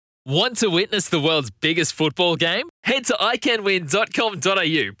Want to witness the world's biggest football game? Head to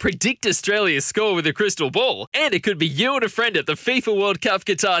iCanWin.com.au, predict Australia's score with a crystal ball, and it could be you and a friend at the FIFA World Cup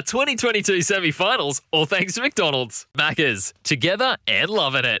Qatar 2022 semi-finals, all thanks to McDonald's. Maccas, together and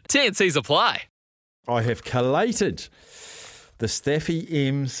loving it. TNCs apply. I have collated the Staffy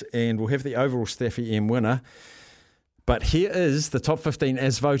M's and we'll have the overall Staffy M winner. But here is the top 15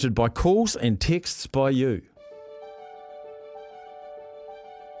 as voted by calls and texts by you.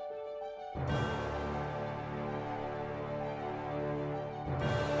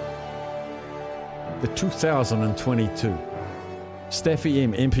 The 2022 Staffy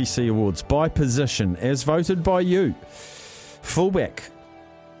M NPC Awards by position as voted by you. Fullback,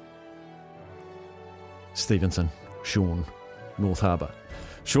 Stevenson, Sean, North Harbour.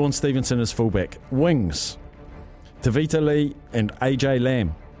 Sean Stevenson is fullback. Wings, Tavita Lee and AJ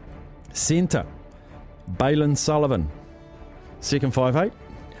Lamb. Centre, Balin Sullivan. Second 5'8",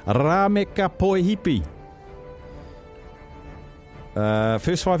 Rameka Poihipi.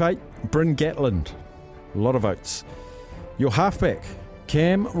 First 5'8", Bryn Gatland. A lot of votes. Your halfback,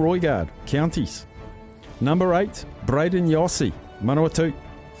 Cam Roigard, Counties. Number 8, Braden Yossi, Manawatu.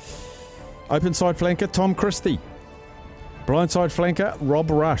 Open side flanker, Tom Christie. Blind side flanker,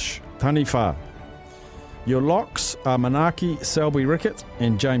 Rob Rush, Taniwha. Your locks are Manaki Selby Rickett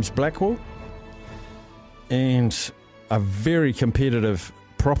and James Blackwell. And a very competitive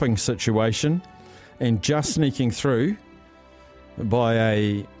propping situation. And just sneaking through by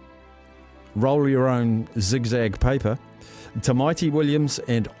a roll your own zigzag paper, Tamaiti Williams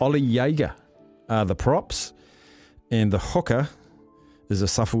and Ollie Jaeger are the props, and the hooker is a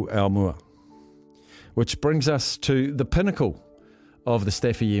Safu Almua. Which brings us to the pinnacle of the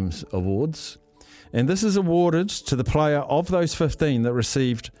Staffy M's awards, and this is awarded to the player of those 15 that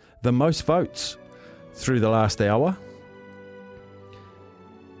received the most votes through the last hour,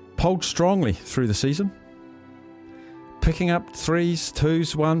 polled strongly through the season, picking up 3s,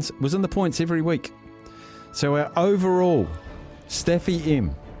 2s, 1s, was in the points every week. So our overall Staffy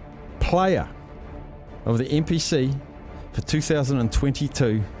M player of the NPC for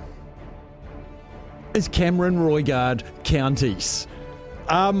 2022 is Cameron Roigard, Counties.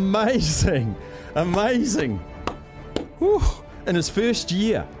 Amazing. Amazing. Whew. In his first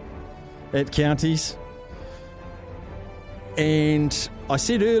year at Counties. And I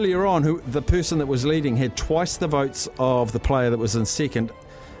said earlier on who the person that was leading had twice the votes of the player that was in second.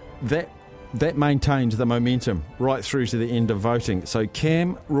 That maintained the momentum right through to the end of voting. So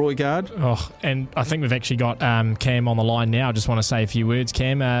Cam Roigard. Oh, and I think we've actually got Cam on the line now. I just want to say a few words.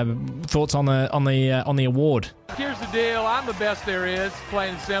 Cam, thoughts on the award? Here's the deal. I'm the best there is.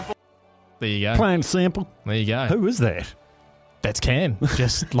 Plain and simple. There you go. Plain and simple. There you go. Who is that? That's Cam.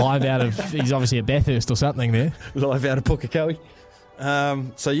 Just live out of... He's obviously at Bathurst or something there. Live out of Pukekohe.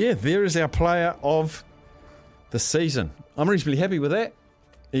 So, yeah, there is our player of the season. I'm reasonably happy with that.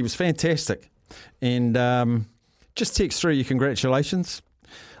 He was fantastic. And just text through your congratulations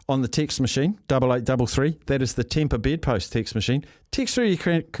on the text machine, 8833. That is the Temper Bedpost text machine. Text through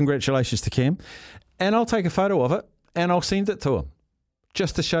your congratulations to Cam, and I'll take a photo of it, and I'll send it to him,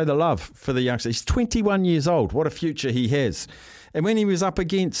 just to show the love for the youngster. He's 21 years old. What a future he has. And when he was up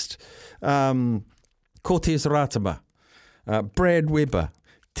against Cortez Ratama, Brad Webber,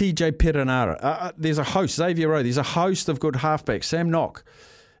 TJ Perenara, there's a host, Xavier Rowe, there's a host of good halfbacks. Sam Knock,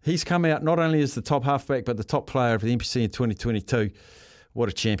 he's come out not only as the top halfback, but the top player of the NPC in 2022. What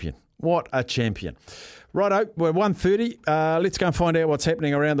a champion. What a champion. Righto, we're 1:30. Let's go and find out what's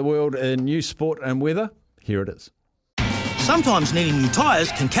happening around the world in news, sport and weather. Here it is. Sometimes needing new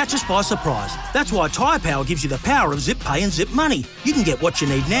tyres can catch us by surprise. That's why Tyre Power gives you the power of Zip Pay and Zip Money. You can get what you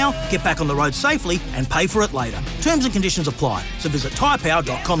need now, get back on the road safely and pay for it later. Terms and conditions apply. So visit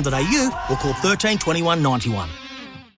tyrepower.com.au or call 13 21 91.